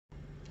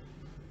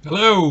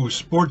Hello,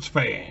 sports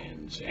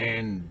fans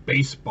and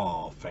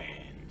baseball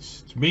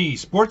fans. It's me,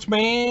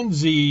 Sportsman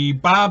Z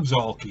Bob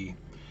Zolke.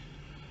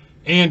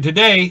 And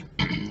today,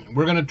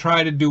 we're going to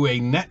try to do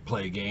a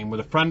NETPLAY game with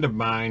a friend of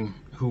mine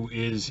who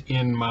is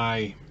in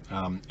my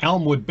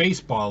Elmwood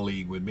Baseball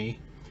League with me.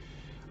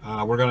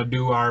 We're going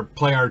to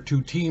play our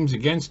two teams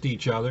against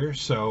each other,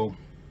 so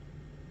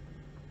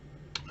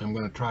I'm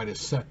going to try to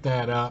set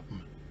that up.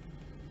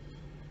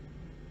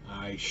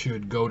 I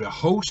should go to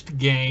host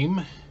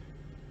game.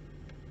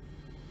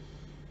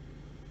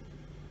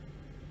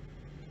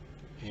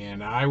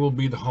 And I will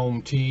be the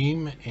home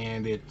team,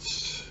 and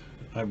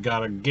I've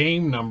got a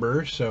game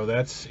number, so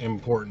that's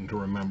important to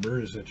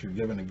remember, is that you're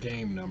given a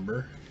game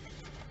number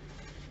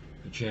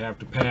that you have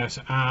to pass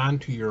on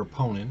to your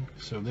opponent.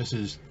 So this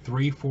is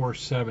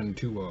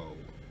 34720.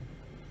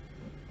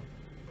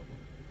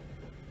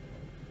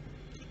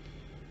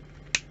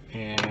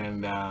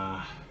 And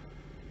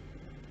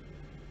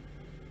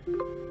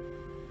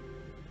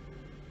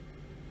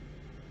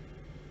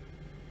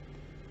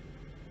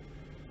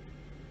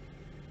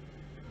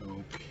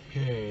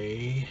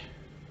okay,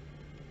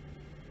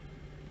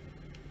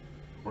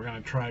 we're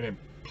going to try to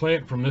play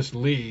it from this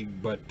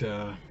league, but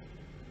I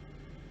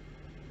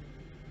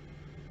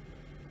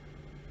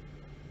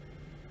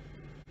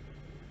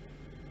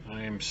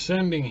am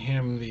sending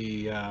him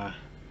the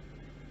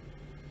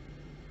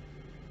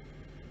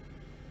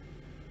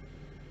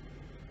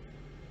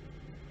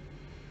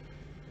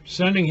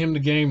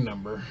game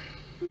number.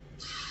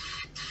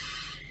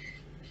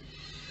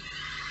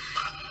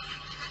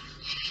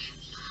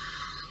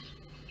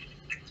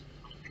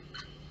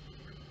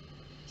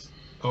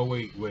 Oh,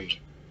 wait.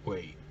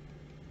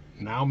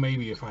 Now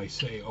maybe if I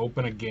say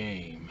open a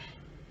game.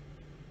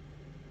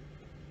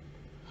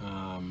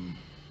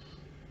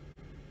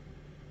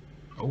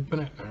 Open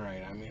it. All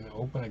right, I'm going to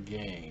open a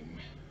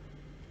game.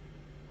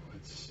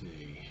 Let's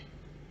see.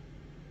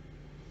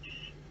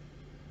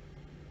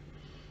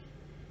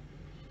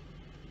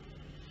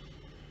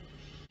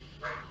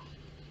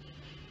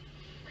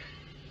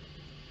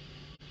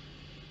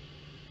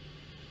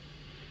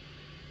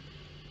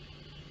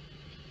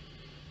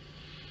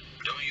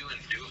 Don't you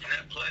and Duke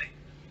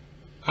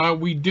NetPlay?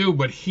 We do,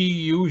 but he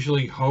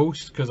usually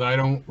hosts because I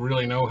don't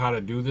really know how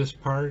to do this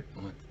part,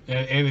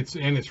 and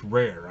it's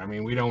rare. I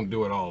mean, we don't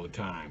do it all the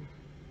time.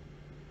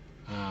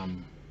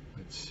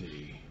 Let's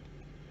see,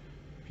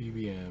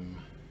 PBM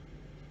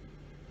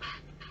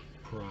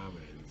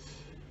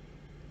Providence.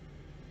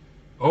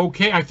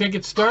 Okay, I think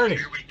it's starting.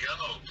 Here we go.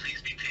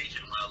 Please be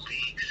patient while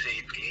league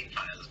save game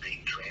file is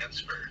being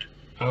transferred.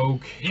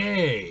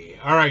 Okay,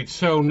 all right.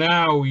 So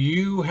now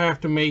you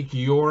have to make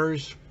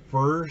yours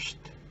first.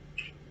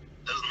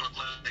 Doesn't look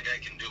like I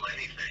can do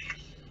anything.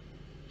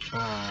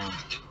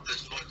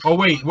 Oh,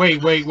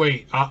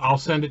 wait. I'll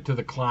send it to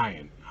the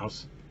client.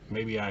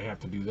 Maybe I have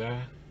to do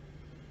that.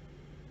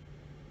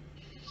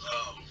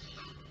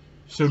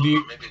 So do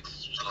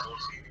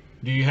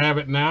you have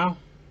it now?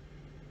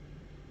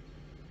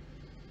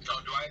 So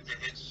do I have to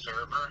hit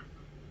server?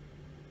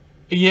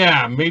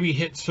 Yeah, maybe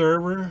hit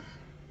server.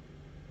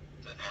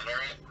 To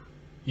enter it?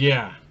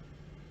 Yeah.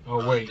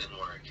 Oh, wait. It didn't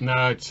work.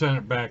 No, it sent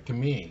it back to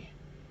me.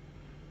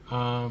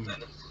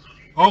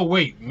 Oh,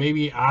 wait.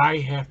 Maybe I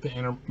have to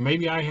enter.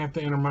 Maybe I have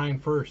to enter mine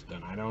first.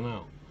 Then I don't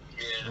know.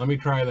 Yeah. Let me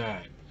try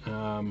that.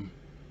 Because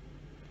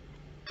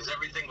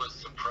everything was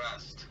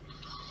suppressed.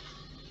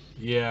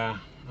 Yeah.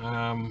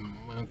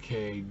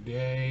 Okay.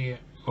 Day.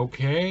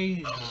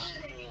 Okay.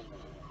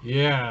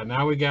 Yeah.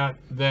 Now we got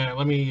that.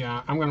 Let me.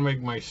 I'm gonna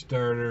make my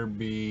starter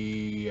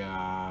be.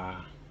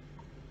 I'm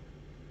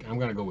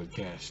gonna go with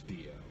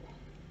Castillo.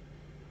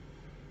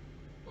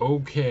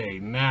 Okay.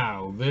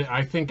 Now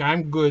I think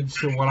I'm good.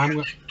 So what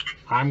I'm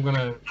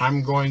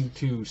going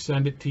to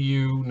send it to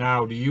you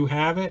now. Do you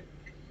have it?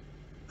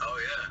 Oh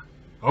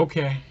yeah.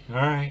 Okay. All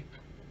right.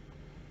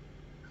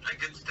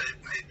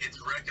 It's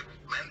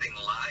recommending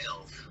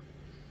Lyles.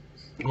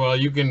 Well,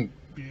 you can.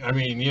 I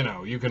mean,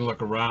 you can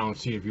look around,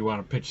 see if you want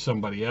to pitch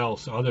somebody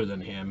else other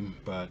than him.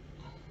 But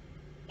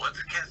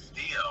what's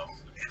Castillo?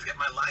 It's got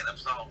my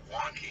lineups all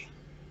wonky.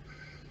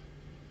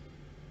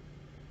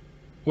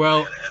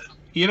 Well,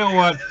 you know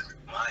what?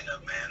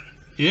 Lineup, man.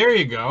 There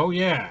you go.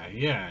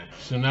 Yeah.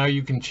 So now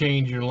you can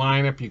change your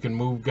lineup. You can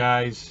move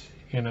guys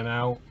in and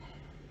out.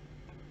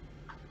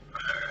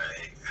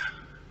 Alright.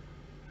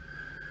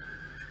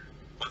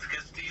 What's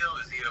Castillo?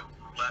 Is he a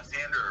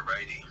left-hander or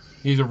righty?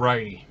 He's a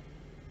righty.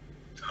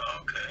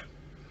 Oh, okay.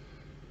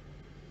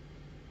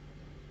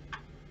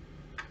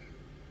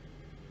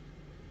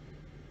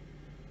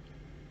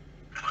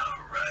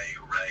 Alright,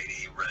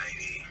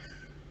 righty.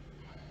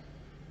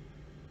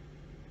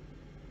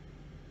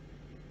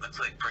 Looks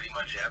like pretty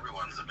much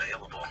everyone's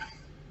available.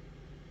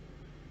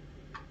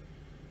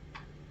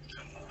 So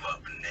move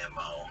up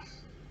Nemo.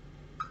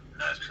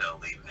 Actually, I'll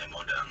leave Nemo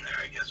down there.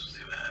 I guess we'll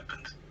see what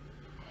happens.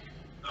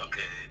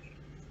 Okay.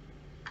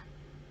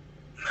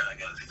 Now I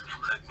gotta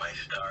click my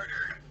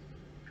starter.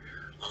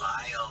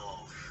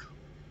 Lyles.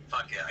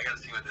 Fuck yeah, I gotta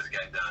see what this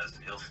guy does.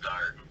 He'll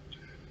start.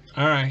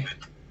 All right.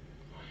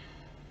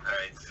 Alright,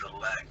 right,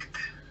 select.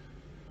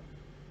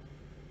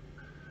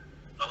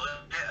 Oh,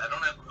 yeah, I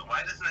don't have.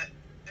 Why doesn't it?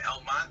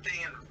 El Monte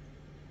and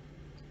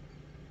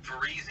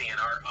Parisian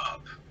are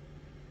up.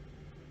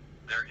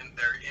 They're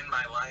in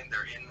my line.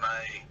 They're in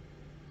my.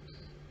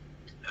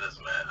 It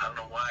doesn't matter. I don't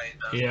know why it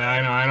does. Yeah,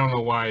 I know. I don't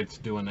know why it's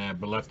doing that,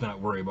 but let's not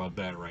worry about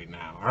that right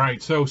now. All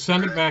right, so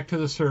send it back to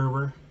the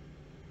server.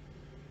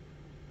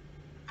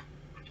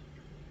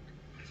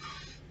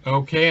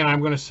 Okay, and I'm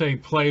going to say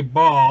play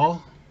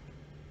ball.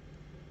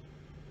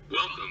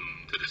 Welcome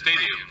to the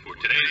stadium for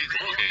today's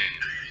ball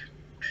game.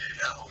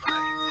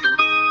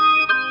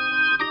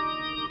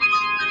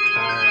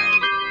 All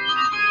right.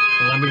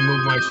 Let me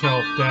move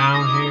myself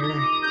down here,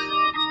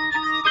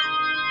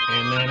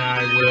 and then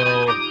I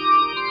will.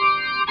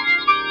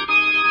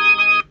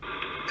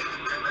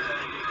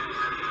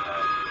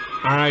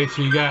 All right,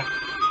 so you got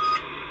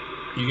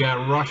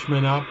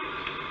Rushman up.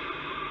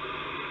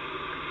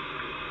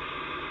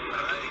 All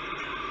right.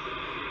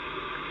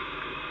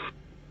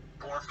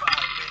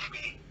 4-5,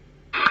 baby.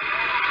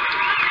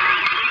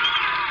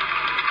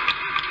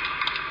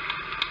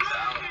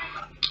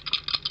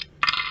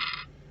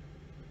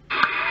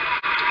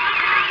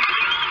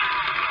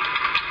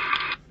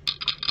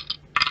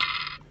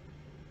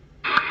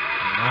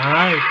 All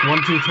right,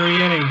 1, 2,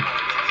 3 inning.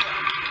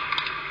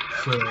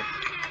 So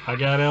I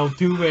got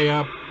Altuve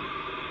up.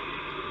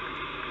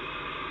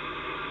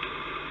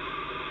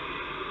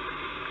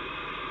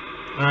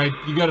 All right,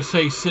 you got to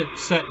say set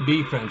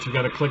defense. You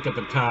got to click at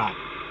the top.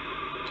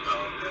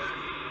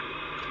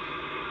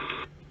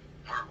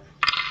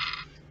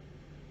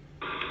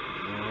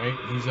 All right,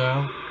 he's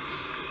out.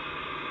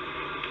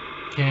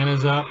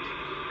 Canna's up.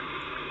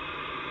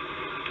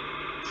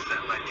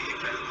 Set my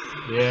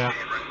defense. Yeah.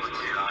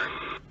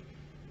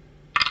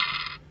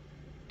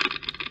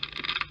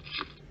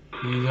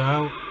 He's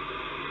out.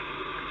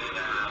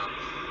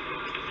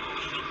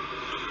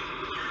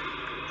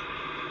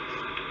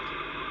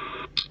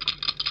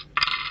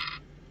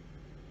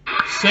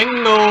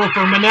 Single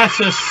for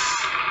Meneses.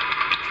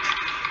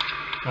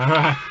 All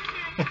right.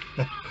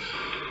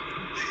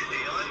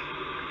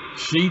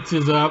 Sheets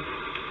is up.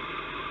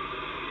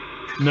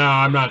 No,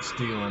 I'm not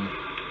stealing.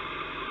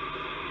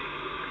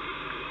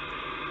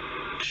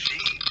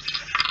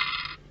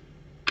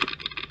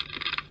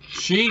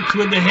 Sheets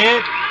with the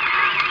hit.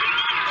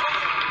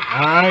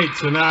 All right,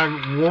 so now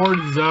Ward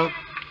is up.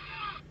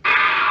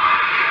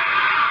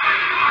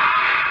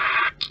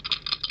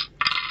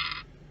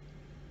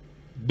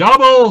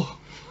 Double.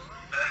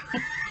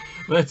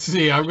 Let's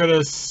see. I'm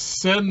gonna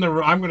send the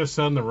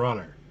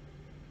runner.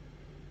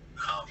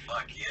 Oh,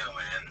 fuck you,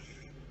 man.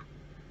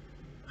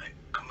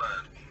 I'm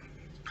gonna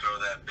throw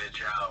that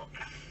bitch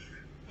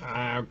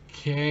out.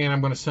 Okay, and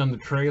I'm gonna send the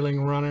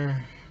trailing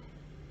runner.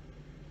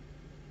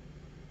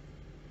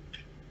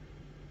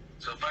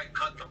 So if I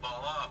cut the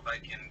ball off, I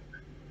can.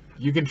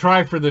 You can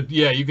try for the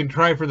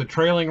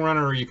trailing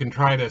runner, or you can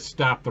try to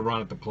stop the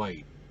run at the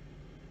plate.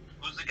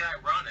 Who's the guy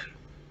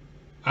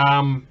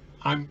running?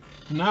 I'm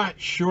not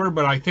sure,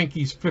 but I think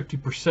he's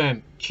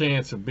 50%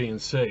 chance of being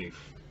safe.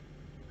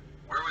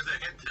 Where was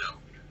it hit to?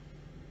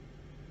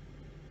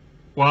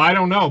 Well, I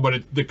don't know,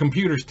 but the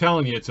computer's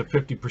telling you it's a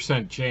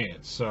 50%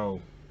 chance,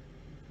 so.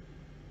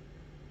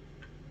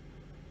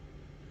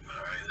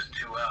 Alright, there's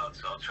 2 outs,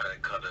 so I'll try to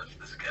cut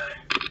this guy.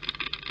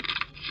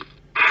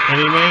 And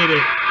he made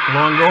it.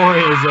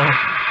 Longoria is up.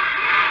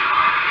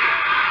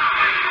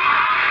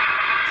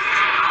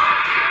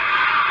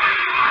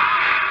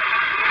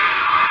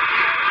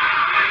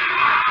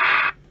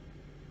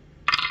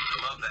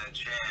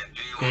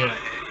 Yeah.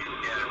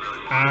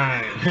 All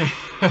right.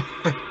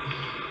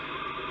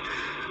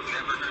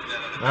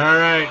 All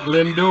right,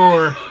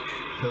 Lindor.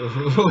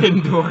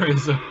 Lindor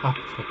is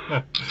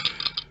up.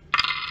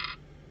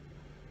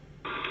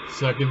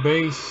 Second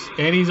base,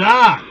 and he's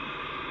on.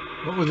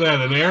 What was that?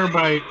 An error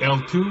by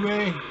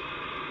Altuve?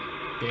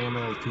 Damn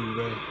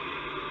Altuve.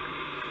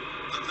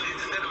 Looks like you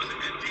just said it was a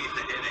good piece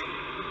of hitting.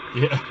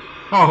 Yeah.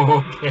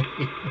 Oh, okay.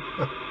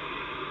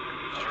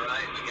 All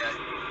right, we got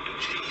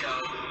Gio.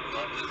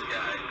 Love this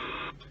guy.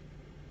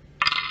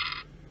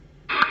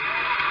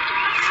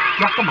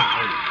 Struck him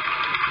out.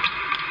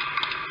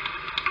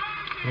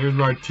 Here's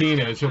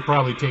Martinez. He'll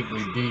probably take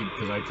me deep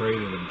because I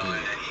traded him Oh, too. yeah,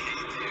 he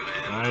hates you,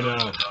 man. I know.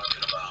 That's what I'm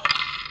talking about.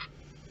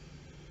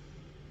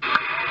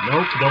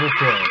 Nope, double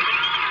play.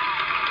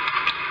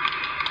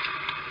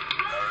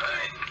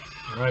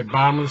 All right,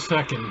 bottom of the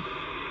second.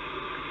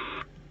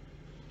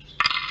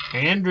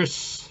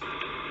 Andrus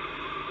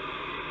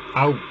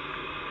out.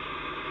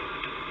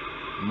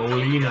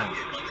 Molina.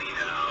 Get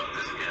Molina out.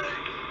 This guy.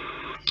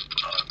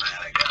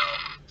 Automatic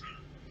out.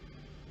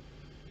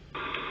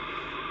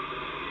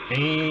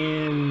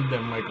 And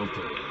Michael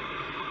Taylor.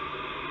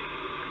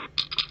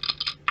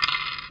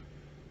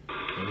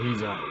 And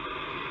he's out.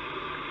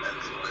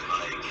 That's what I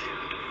like.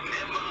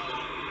 Nimmo.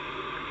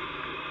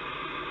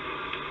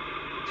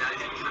 Got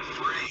him for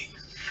free.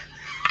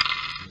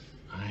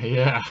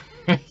 Yeah.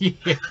 Yeah.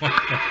 Got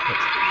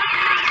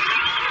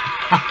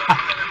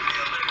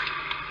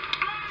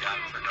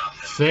him for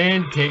nothing.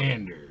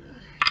 Santander.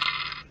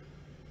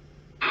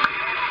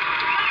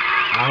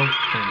 out,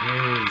 and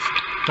here's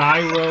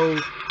Thyro.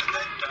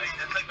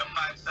 That's like a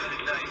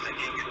 5-sided dice. I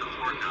can't get the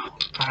 4 now.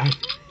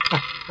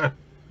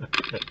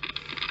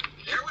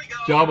 There we go.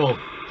 Double.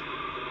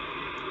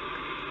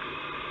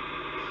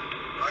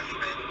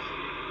 Rushman.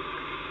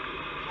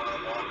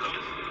 Walk him.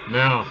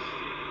 Now.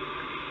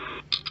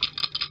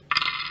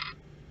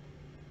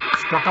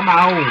 Struck him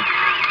out.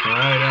 All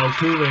right,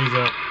 Altuve's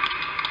up.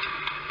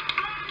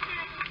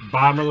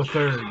 Bottom of the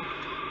third.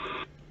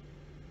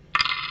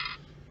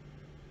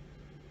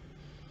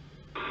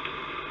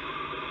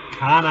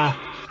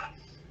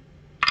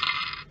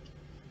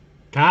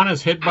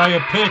 Kana's hit by a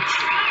pitch.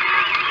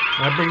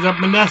 That brings up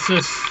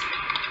Meneses.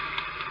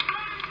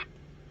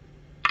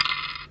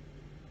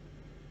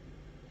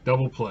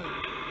 Double play.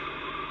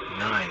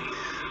 Nice.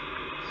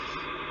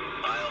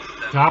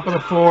 Top of the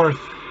fourth.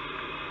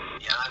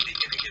 Yandy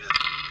gonna get us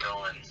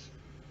going.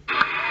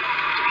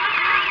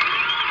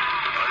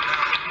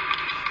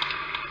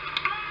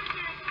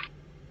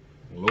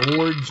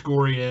 Lourdes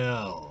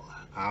Gurriel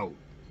out.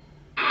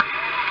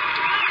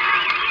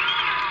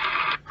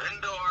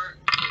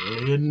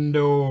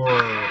 Lindor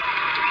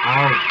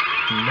out.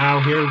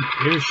 Now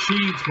here's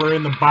Sheets. We're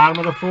in the bottom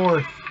of the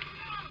fourth.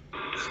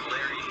 This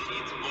Larry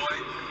Sheets boy.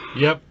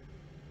 Yep.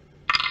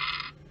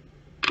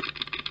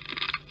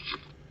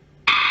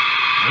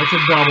 That's a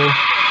double.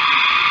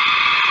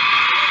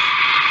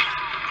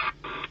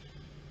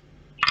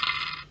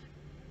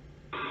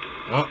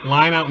 Oh,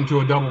 line out into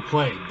a double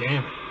play.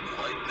 Damn it.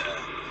 Like that.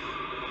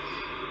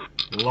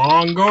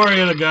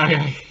 Longoria, the guy I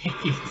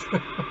hate.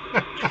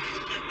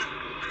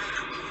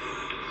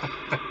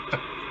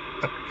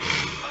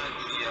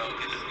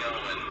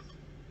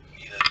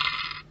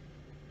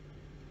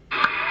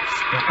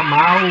 Struck him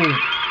out.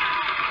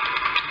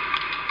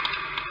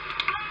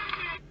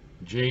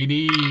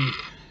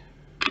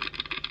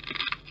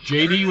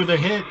 JD with a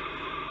hit.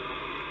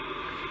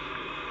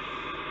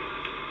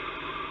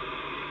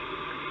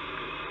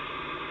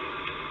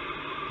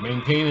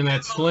 Maintaining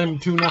that slim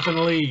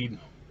 2-0 lead.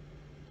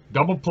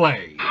 Double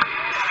play.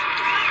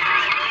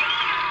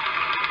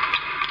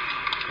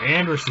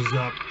 Andrus is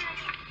up.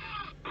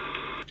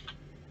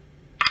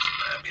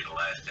 That'd be the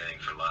last inning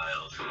for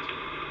Lyles.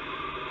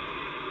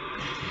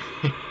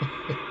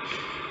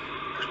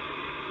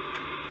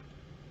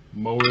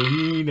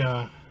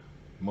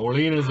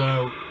 Molina's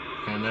out,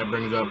 and that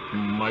brings up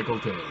Michael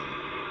Taylor.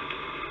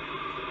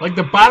 Like,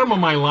 the bottom of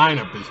my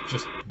lineup is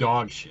just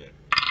dog shit.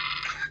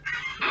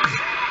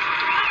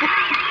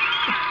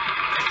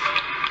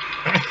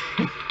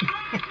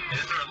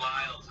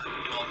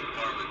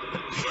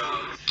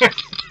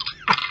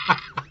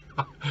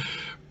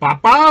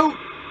 Pop out!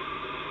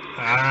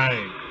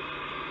 Alright.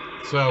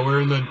 So we're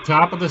in the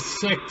top of the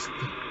sixth.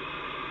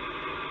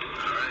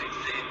 Alright,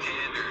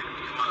 Santander.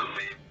 Come on,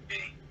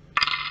 baby.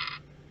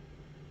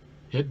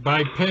 Hit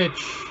by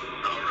pitch.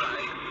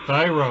 Alright.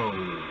 Thyro.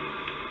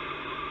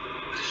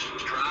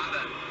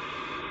 Strata.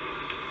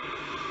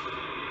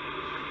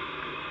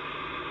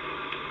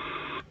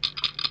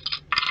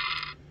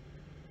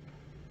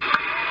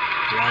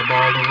 Fly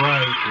ball to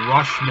right.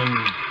 Rushman.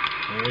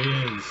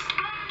 There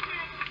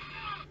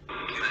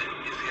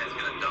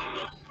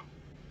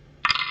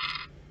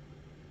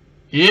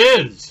he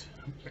is.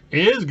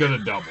 He is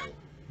gonna double.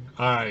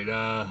 All right, you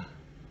got.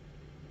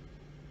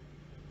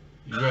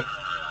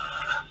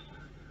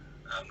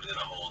 I'm gonna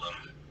hold him.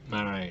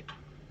 All right.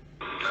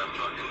 I'm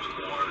talking with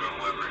Ward or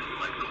whoever,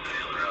 Michael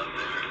Taylor out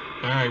there.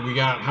 All right, we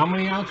got how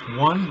many outs?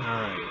 One.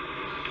 All right.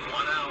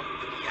 1 out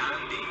with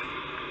Yandy.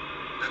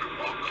 Better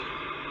walk him.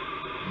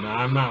 No,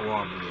 I'm not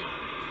walking you.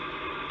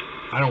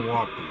 I don't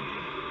walk people.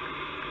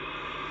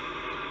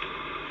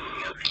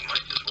 Yeah, he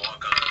might just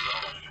walk on his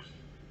own.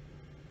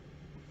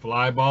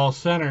 Fly ball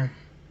center.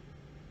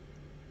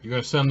 You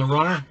gonna send the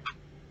runner?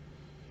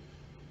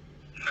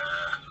 Nah.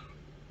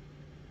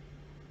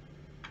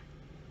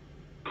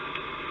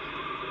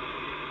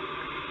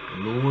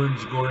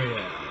 Lourdes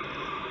Gurriel.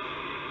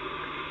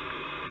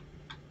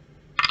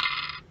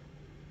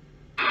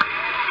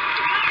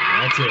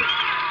 That's it. I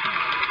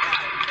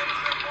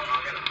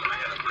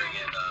gotta bring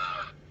in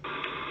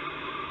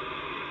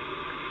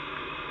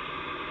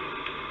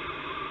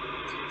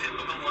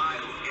typical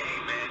Lyles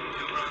game, man.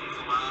 2 runs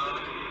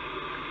allowed.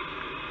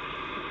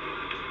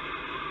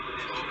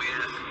 Is what we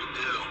asked him to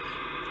do.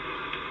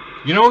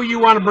 You know who you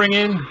want to bring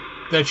in?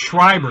 That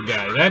Schreiber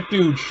guy. That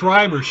dude,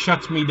 Schreiber,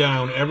 shuts me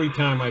down every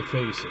time I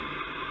face him. You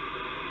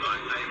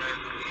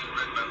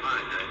read my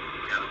mind. I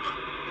got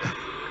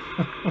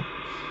him.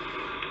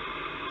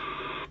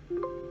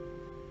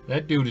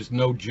 That dude is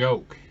no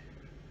joke.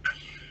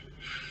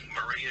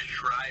 Maria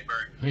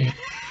Schreiber.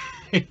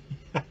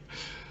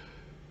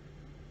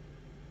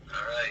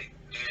 All right,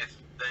 do your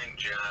thing,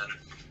 John.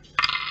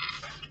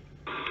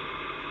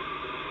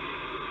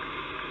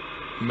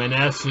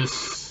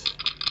 Meneses.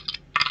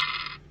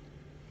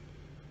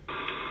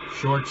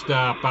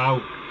 Shortstop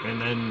out,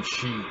 and then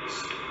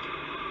Sheets.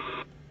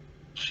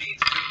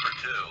 Sheets 2 for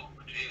 2.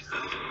 Jesus.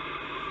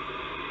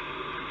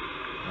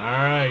 All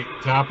right,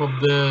 top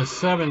of the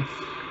seventh.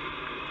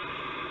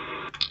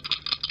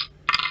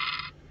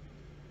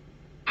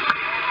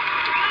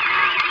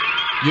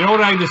 You know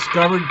what I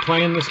discovered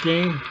playing this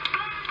game?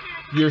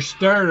 Your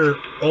starter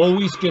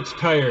always gets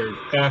tired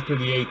after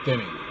the 8th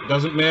inning.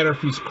 Doesn't matter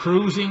if he's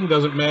cruising,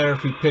 doesn't matter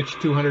if he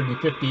pitched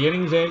 250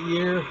 innings that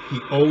year, he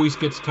always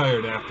gets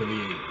tired after the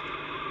 8th.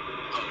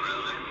 Oh,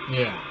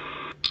 really? Yeah.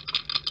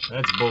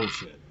 That's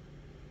bullshit.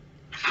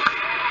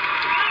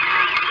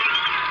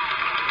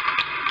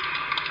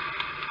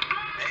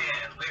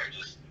 Man, we're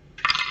just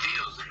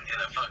steals in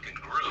a fucking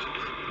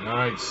groove.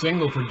 Alright,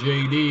 single for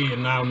JD,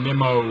 and now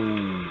Nimmo.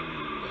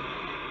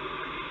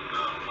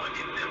 Oh,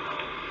 fucking Nimmo.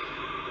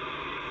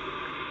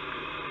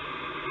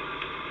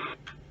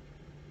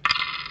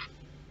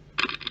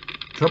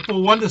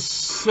 Triple 1 to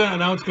 7.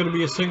 Now it's going to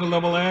be a single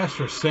double ash,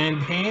 or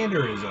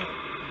Santander is up.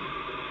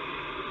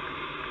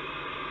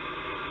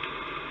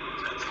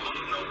 That's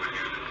loading over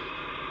here.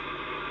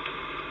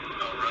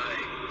 All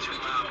right, 2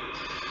 outs.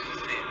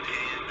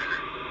 Santander.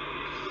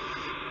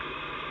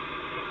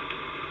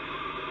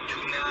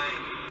 2-9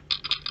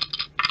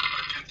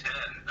 or 2-10.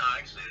 No,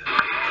 actually.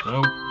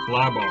 Nope,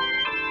 fly ball.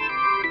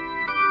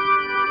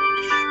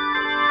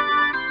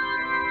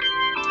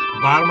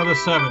 Bottom of the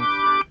 7th.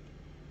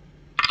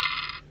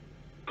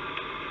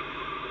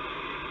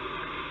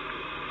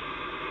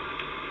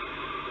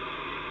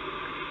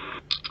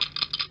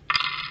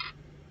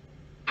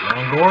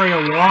 Longoria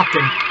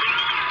walking.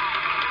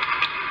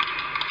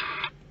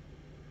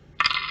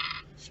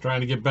 Just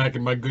trying to get back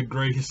in my good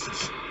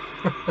graces.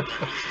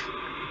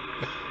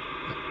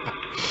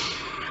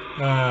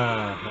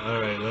 All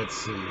right, let's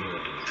see here.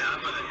 Top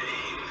of the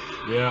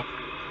 8th. Yeah.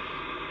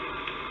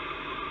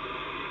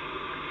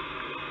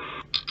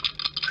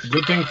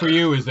 Good thing for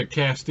you is that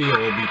Castillo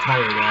will be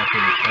tired after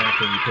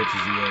he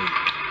pitches the 8th.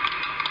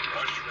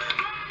 Rushman.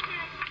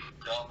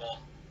 Double.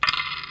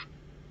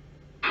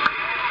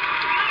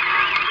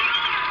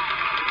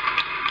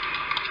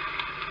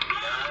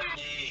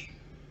 Yanni.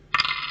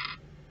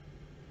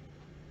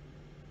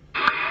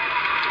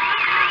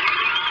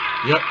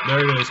 Yep, there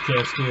it is.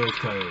 Castillo's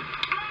tired.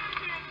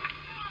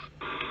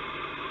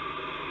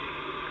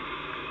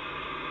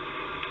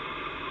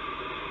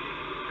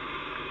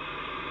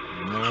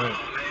 Alright.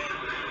 Oh, man.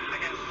 I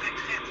got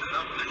 6 hits and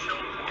nothing to show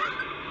for it.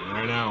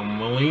 Right now,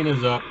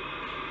 Molina's up.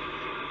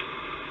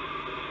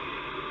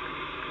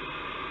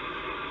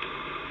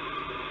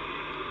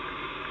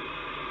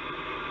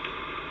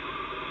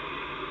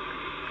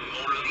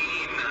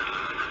 Molina.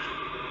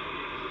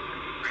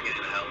 Bringing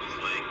in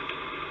Helsley.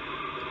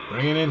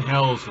 Bringing in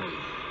Helsley.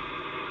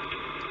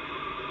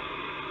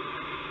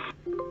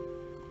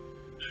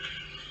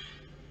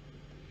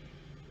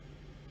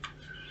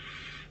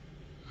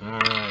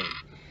 Alright.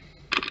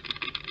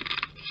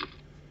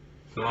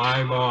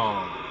 Fly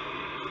ball.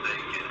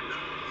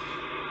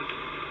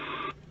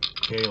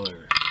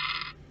 Taylor.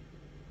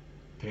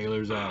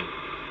 Taylor's out.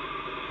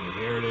 And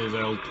here it is,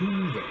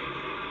 Altuve.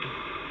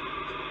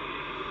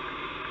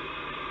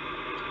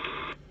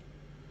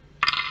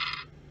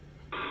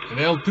 And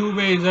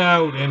Altuve's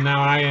out, and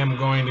now I am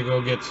going to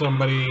go get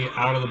somebody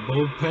out of the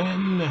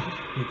bullpen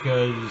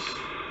because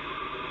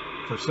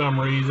for some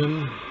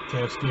reason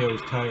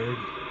Castillo's tired.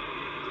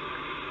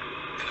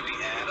 Gonna be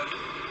Adam.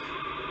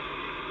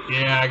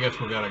 Yeah, I guess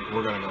we're gonna go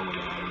with Adam,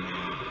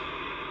 man.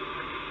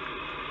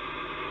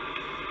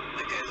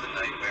 That guy's a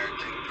nightmare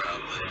too,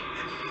 probably.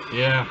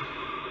 Yeah.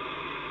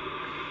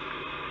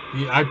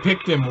 I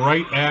picked him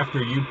right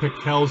after you picked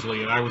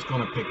Helsley, and I was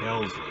going to pick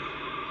Helsley.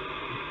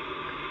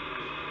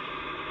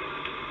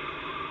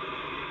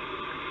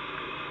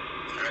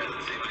 Alright,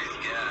 let's see what he's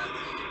got.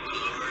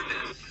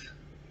 Lourdes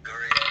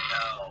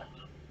Gurriel.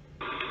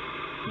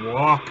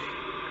 Walk.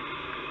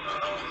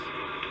 Uh-oh.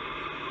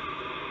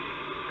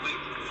 Wait,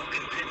 who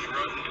can pitch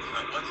run?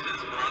 What's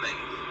his running?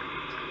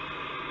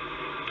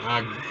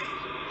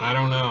 I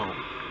don't know.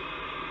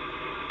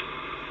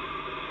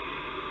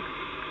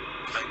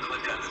 If I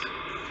click on this.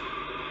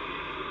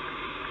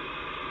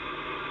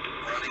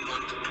 Running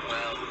 1 to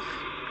 12.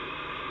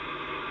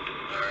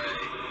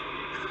 Alright.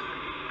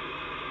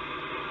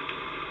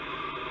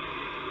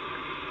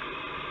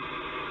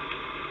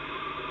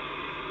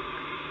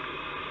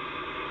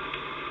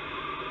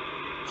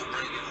 We'll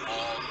bring in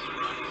Walls to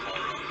run for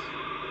him.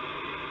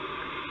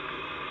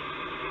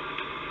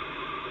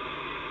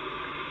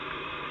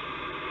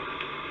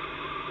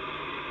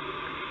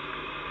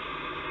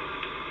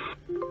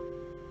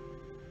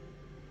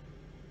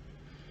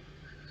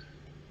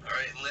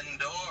 Alright,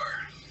 Lindor.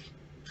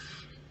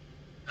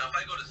 Now if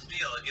I go to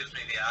steal, it gives me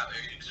the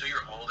option. So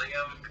you're holding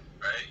him,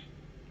 right?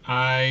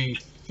 I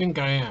think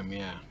I am,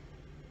 yeah.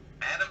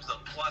 Adam's a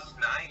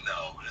 +9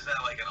 though. Is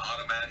that like an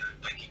automatic,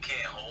 like you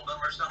can't hold him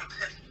or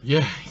something?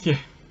 Yeah, yeah,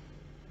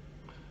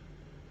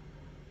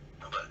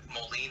 But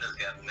Molina's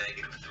got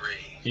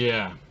 -3.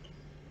 yeah.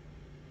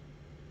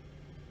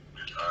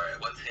 Alright,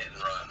 what's hit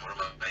and run? What are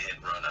my hit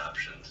and run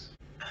options?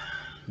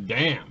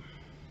 Damn.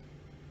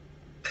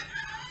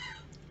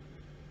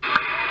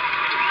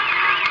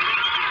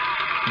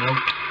 Nope.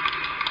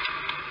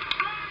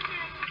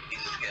 He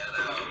just got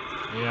out.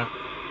 Yeah.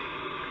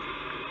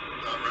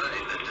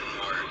 Alright, that didn't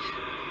work.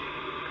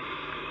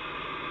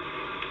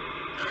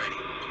 Alright.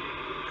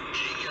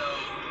 G.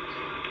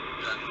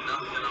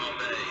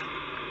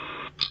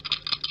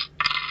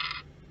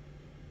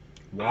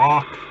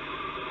 Walk.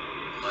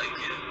 Like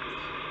it.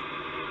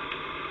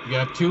 You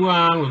got 2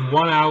 on with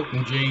 1 out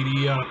and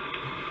JD up.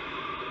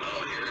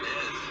 Oh, here it is.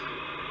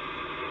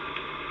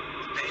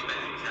 It's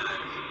payback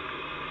time.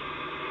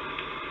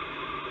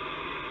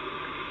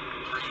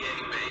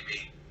 3-8, baby.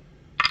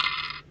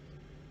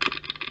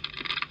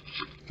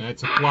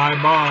 That's a fly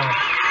ball.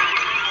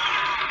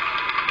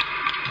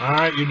 All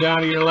right, you're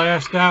down to your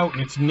last out,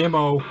 and it's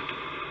Nimmo. Nimmo.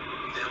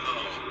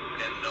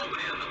 Got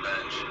nobody on the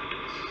bench.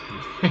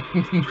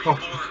 3-4.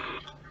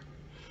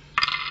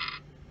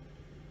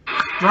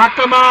 Struck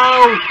him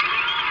out.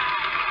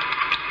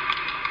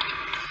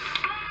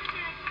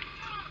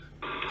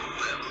 Ooh,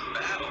 that was a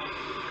battle.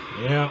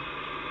 Yeah.